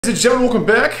Ladies and gentlemen, welcome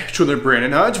back to the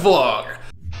Brandon Hodge vlog.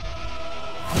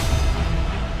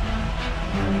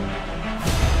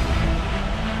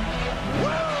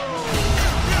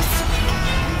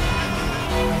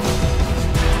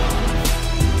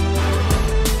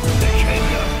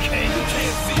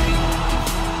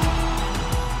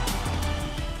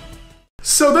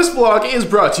 So this vlog is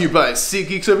brought to you by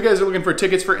SeatGeek. So if you guys are looking for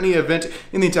tickets for any event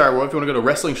in the entire world, if you want to go to a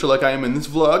wrestling show like I am in this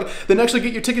vlog, then actually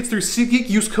get your tickets through SeatGeek.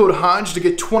 Use code Hodge to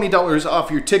get $20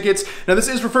 off your tickets. Now this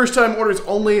is for first time orders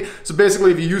only. So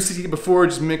basically if you used SeatGeek before,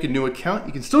 just make a new account.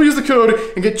 You can still use the code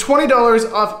and get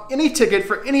 $20 off any ticket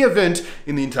for any event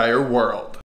in the entire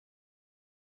world.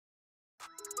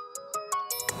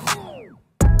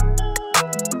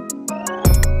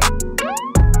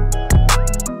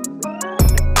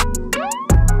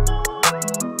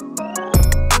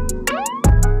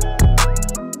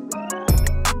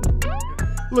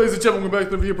 Ladies and gentlemen, welcome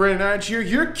back to the video. Brandon Hodge here,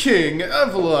 your king of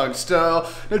vlog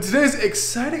style. Now today's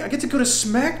exciting. I get to go to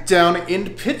SmackDown in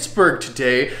Pittsburgh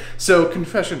today. So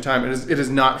confession time, it is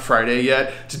not Friday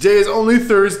yet. Today is only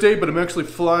Thursday, but I'm actually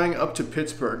flying up to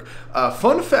Pittsburgh.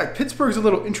 Fun fact, Pittsburgh's a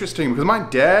little interesting because my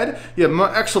dad, my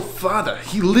actual father,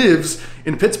 he lives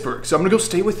in Pittsburgh. So I'm gonna go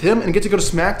stay with him and get to go to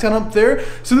SmackDown up there.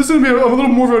 So this is gonna be a little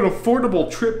more of an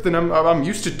affordable trip than I'm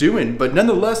used to doing. But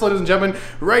nonetheless, ladies and gentlemen,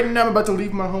 right now I'm about to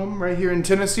leave my home right here in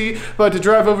Tennessee. About to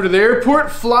drive over to the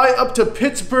airport, fly up to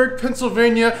Pittsburgh,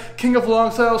 Pennsylvania. King of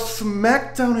Vlog Style,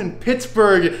 SmackDown in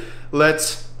Pittsburgh.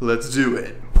 Let's do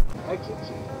it. Exit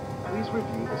seat. Please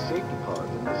review the safety card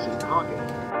in the seat pocket.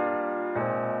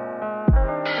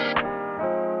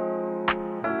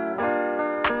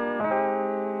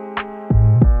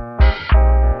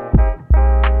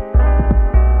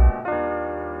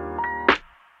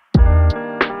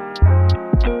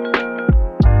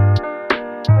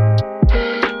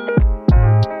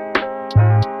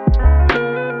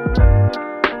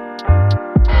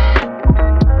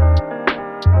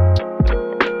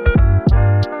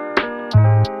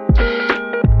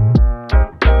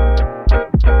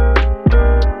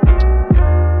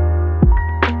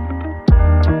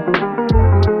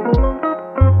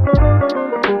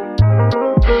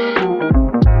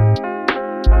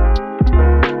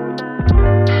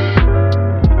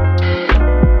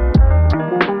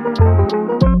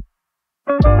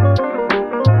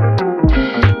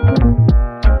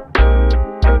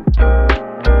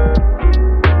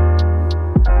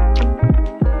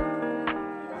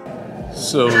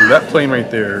 So that plane right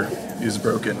there is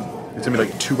broken. It's gonna be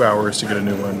like 2 hours to get a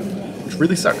new one, which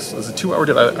really sucks. It's a 2-hour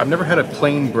delay. I've never had a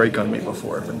plane break on me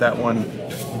before, but that one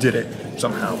did it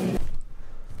somehow.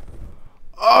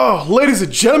 Oh, ladies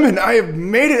and gentlemen, I have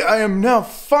made it. I am now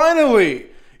finally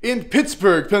in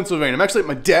Pittsburgh, Pennsylvania. I'm actually at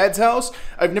my dad's house.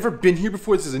 I've never been here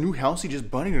before. This is a new house. He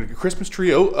just bought a Christmas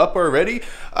tree up already.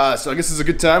 So I guess this is a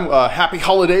good time. Happy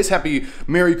holidays, happy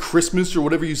Merry Christmas, or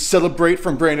whatever you celebrate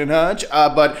from Brandon Hodge.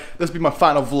 But this will be my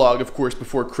final vlog, of course,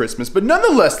 before Christmas. But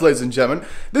nonetheless, ladies and gentlemen,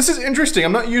 this is interesting.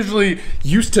 I'm not usually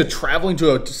used to traveling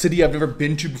to a city I've never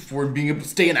been to before and being able to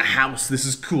stay in a house. This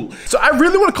is cool. So I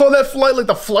really want to call that flight like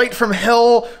the flight from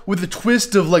hell, with the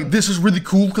twist of like, this is really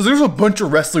cool, because there's a bunch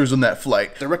of wrestlers on that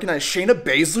flight. I recognize Shayna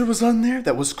Baszler was on there.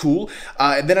 That was cool.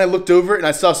 And then I looked over and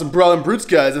I saw some Brawlin' Brutes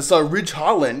guys. I saw Ridge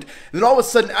Holland. And then all of a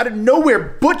sudden, out of nowhere,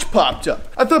 Butch popped up.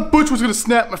 I thought Butch was gonna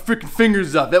snap my freaking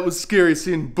fingers off. That was scary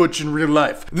seeing Butch in real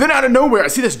life. Then out of nowhere, I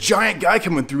see this giant guy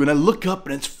coming through, and I look up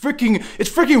and it's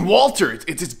freaking Walter.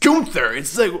 It's Gunther.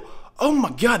 It's like, oh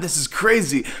my God, this is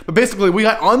crazy. But basically, we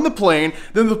got on the plane,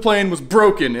 then the plane was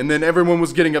broken, and then everyone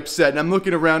was getting upset, and I'm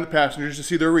looking around the passengers to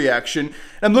see their reaction. And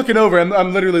I'm looking over,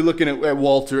 I'm literally looking at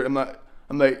Walter.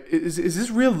 I'm like, is this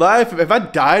real life? If I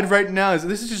died right now,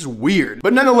 this is just weird.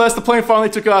 But nonetheless, the plane finally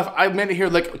took off. I made it here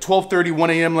like 12:30, 1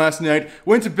 a.m. last night,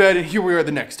 went to bed, and here we are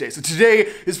the next day. So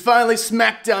today is finally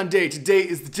SmackDown day. Today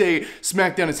is the day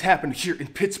SmackDown has happened here in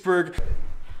Pittsburgh.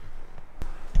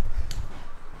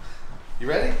 You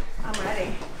ready? I'm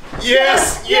ready.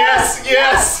 Yes, yes,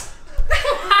 yes!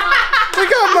 We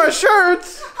got my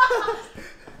shirts!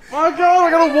 My God,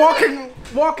 I got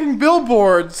walking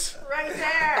billboards. Right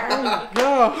there. Oh my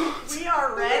God. We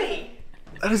are ready.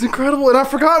 That is incredible, and I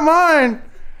forgot mine.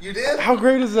 You did? How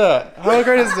great is that? How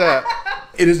great is that?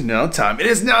 It is now time. It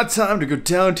is now time to go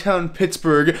downtown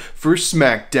Pittsburgh for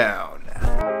SmackDown.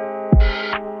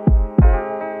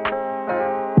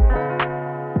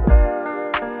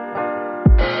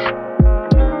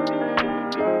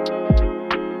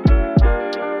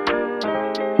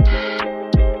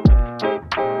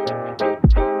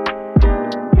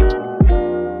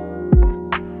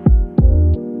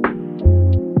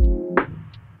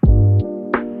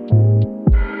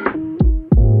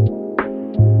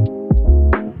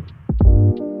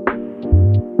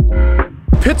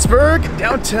 Pittsburgh,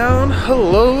 downtown.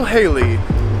 Hello, Haley.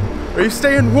 Are you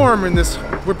staying warm in this?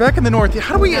 We're back in the Northeast.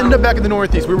 How do we end up back in the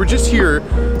Northeast? We were just here,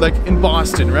 like in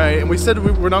Boston, right? And we said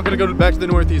we're not gonna go back to the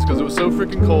Northeast because it was so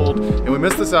freaking cold and we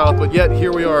missed the South, but yet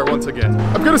here we are once again.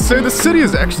 I'm gonna say the city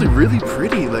is actually really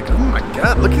pretty. Like, oh my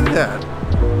God, look at that.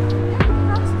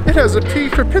 It has a P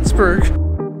for Pittsburgh.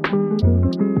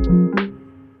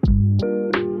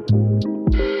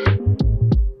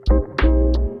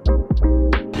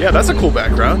 Yeah, that's a cool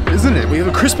background, isn't it? We have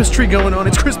a Christmas tree going on.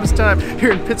 It's Christmas time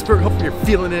here in Pittsburgh. Hopefully you're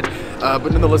feeling it.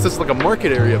 But nonetheless, this is like a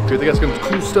market area up here. They got some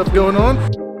cool stuff going on.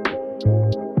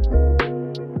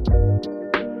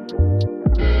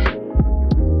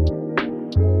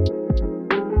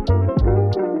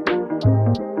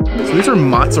 So these are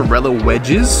mozzarella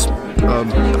wedges. I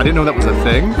didn't know that was a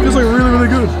thing. Feels like really, really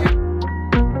good.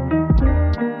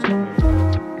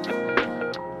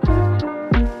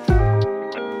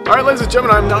 Alright, ladies and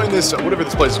gentlemen, I'm now in this, whatever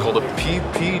this place is called, a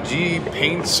PPG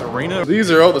Paints Arena. These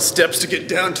are all the steps to get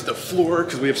down to the floor,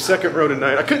 because we have second row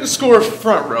tonight. I couldn't score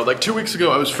front row. Like 2 weeks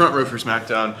ago, I was front row for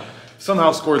SmackDown.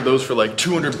 Somehow scored those for like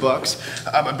 200 bucks.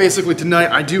 But basically tonight,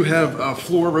 I do have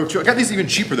floor row 2. I got these even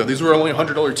cheaper though. These were only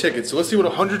 $100 tickets. So let's see what a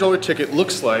 $100 ticket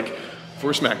looks like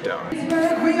for SmackDown. We are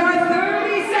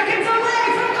 30 seconds away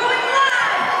from going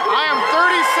live! I am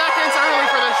 30 seconds early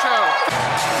for this show.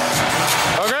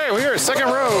 Okay, we're here, second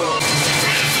row.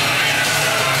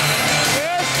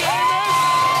 Yes, Sheamus!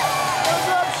 What's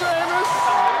up, Sheamus?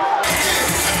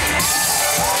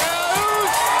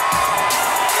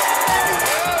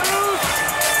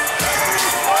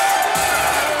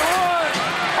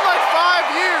 Like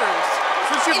 5 years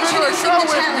since you've been to a show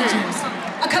with me.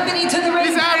 Accompanied to the ring.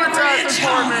 He's advertising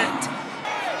for me.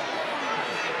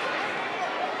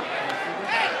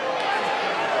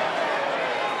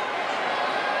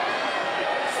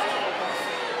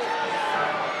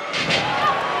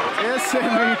 Yes,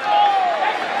 Sammy.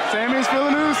 Sammy's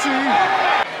feeling oozy.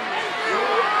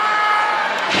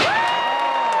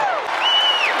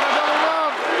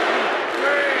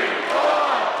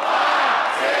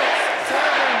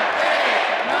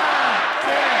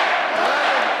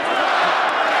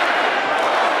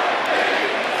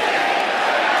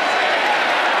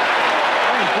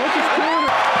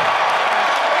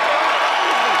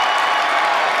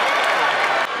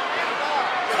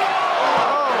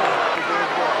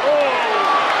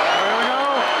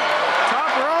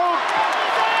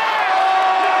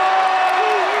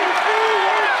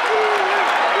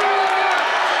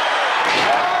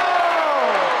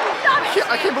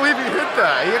 I can't believe he hit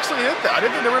that. He actually hit that. I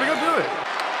didn't think they were gonna go do it.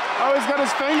 Oh, he's got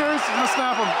his fingers. He's gonna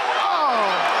snap them. Oh!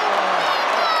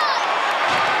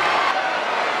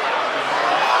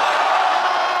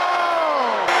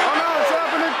 Oh no, it's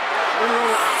happening.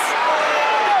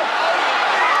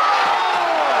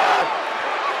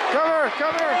 Cover,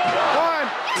 cover.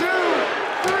 1, 2,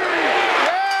 3.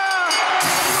 Yeah!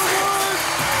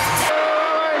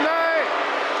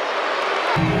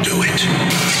 Do it.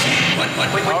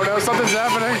 Oh no, something's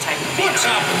happening. What's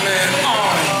happening, man? Oh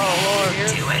Lord.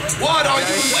 Do it. What are you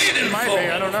waiting It might for? be,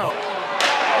 I don't know.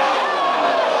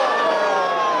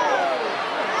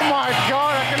 Oh my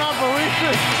God, I cannot believe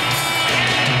this.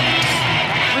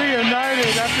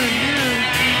 Reunited after years.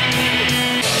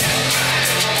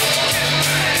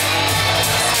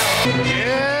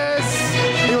 Yes,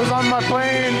 he was on my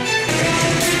plane.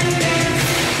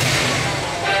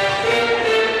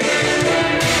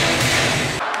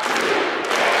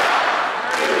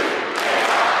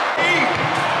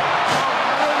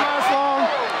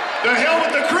 The hell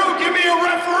with the crew, give me a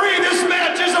referee, this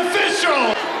match is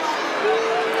official!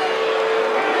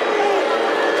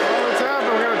 What's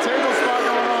happening? We got a table spot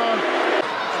going on.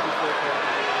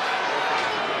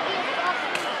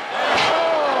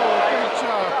 Oh, good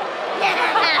job.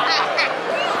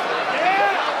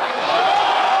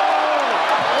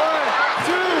 One,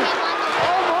 2,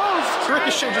 almost.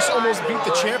 Ricochet just almost beat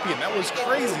the champion. That was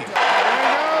crazy. There he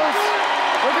goes.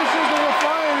 Ricochet's gonna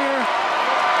fly in here.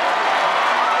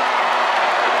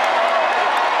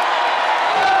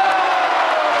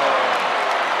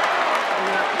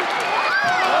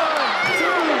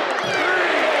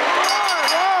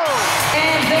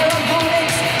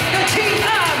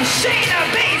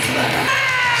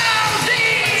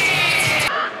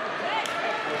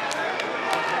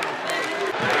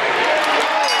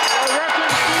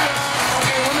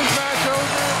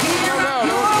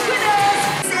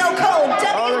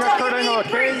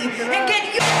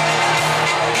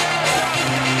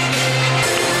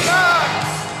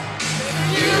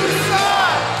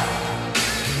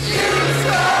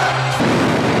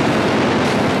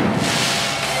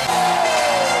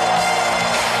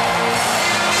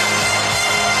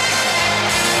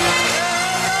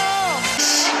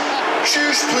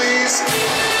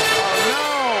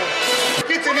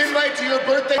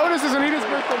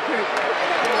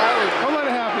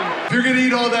 If you're gonna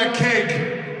eat all that cake,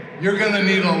 you're gonna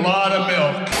need a lot of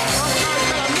milk.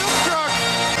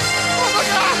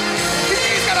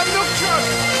 He's got a milk truck!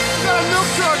 He's got a milk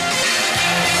truck!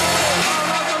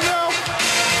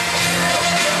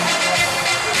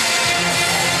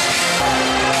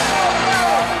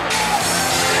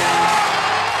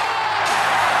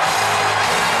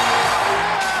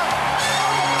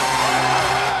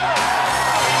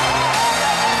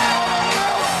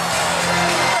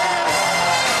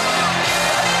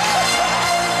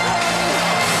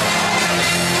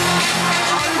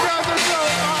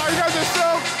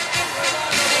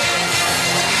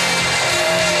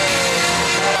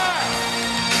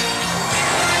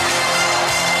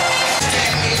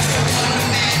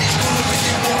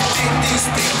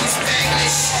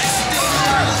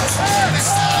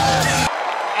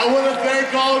 I want to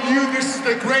thank all of you. This is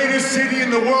the greatest city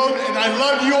in the world, and I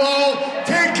love you all.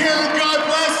 Take care, and God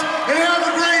bless, and have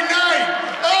a great night.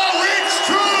 Oh, it's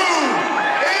true!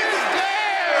 It's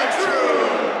damn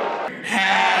true!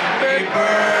 Happy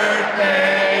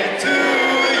birthday to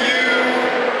you!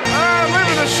 I'm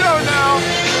leaving the show now.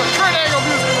 Kurt Angle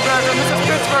music in the background. This is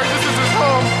Pittsburgh. This is his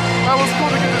home. That was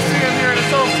cool to get to see him here in his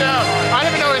hometown. I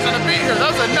didn't even know he was going to be here. That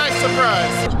was a nice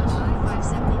surprise.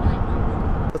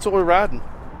 That's what we're riding.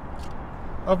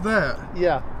 Of that.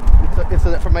 Yeah. It's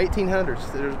from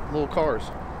 1800s. They're little cars.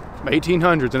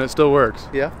 1800s and it still works.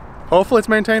 Yeah. Hopefully it's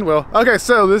maintained well. Okay,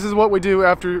 so this is what we do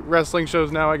after wrestling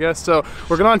shows now, I guess. So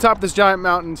we're going on top of this giant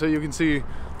mountain so you can see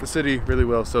the city really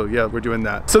well. So yeah, we're doing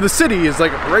that. So the city is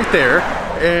like right there,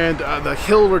 and the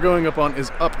hill we're going up on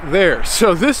is up there.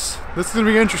 So this is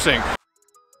gonna be interesting.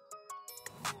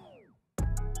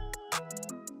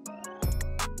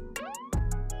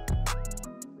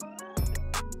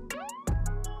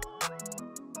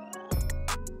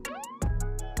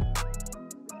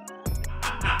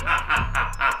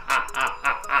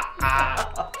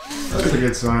 That's a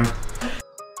good sign.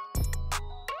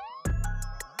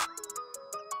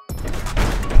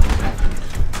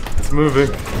 It's moving.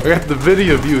 I got the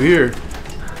video view here.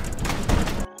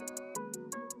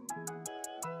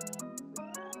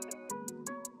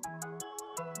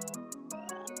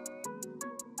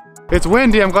 It's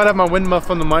windy. I'm glad I have my wind muff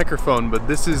on the microphone, but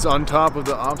this is on top of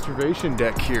the observation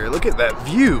deck here. Look at that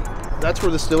view. That's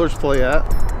where the Steelers play at.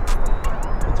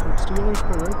 That's where the Steelers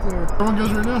play right there. Everyone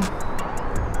goes right now.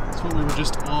 That's what we were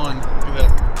just on. Look at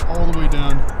that. All the way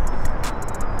down.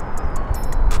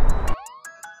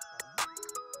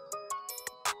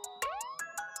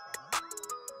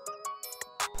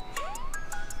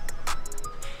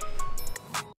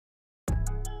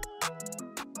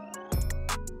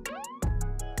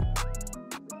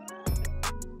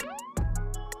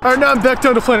 Alright, now I'm back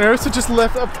down to planet Earth, so just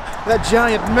left up that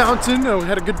giant mountain. We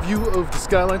had a good view of the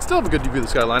skyline, still have a good view of the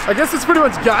skyline. I guess that's pretty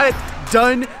much got it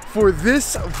done for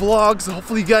this vlog, so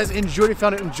hopefully you guys enjoyed it,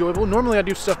 found it enjoyable. Normally I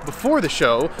do stuff before the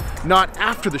show, not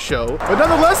after the show. But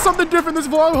nonetheless, something different this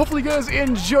vlog. Hopefully you guys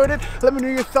enjoyed it. Let me know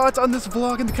your thoughts on this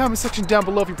vlog in the comment section down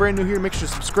below. If you're brand new here, make sure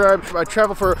to subscribe. I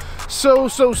travel for so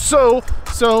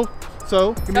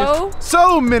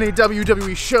many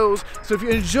WWE shows, so if you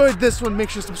enjoyed this one, make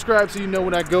sure to subscribe so you know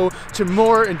when I go to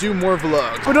more and do more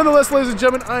vlogs. But nonetheless, ladies and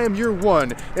gentlemen, I am your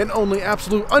one and only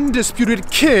absolute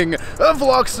undisputed king of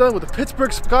Vlogsta with the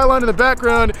Pittsburgh skyline in the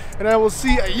background, and I will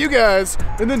see you guys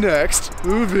in the next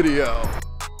video.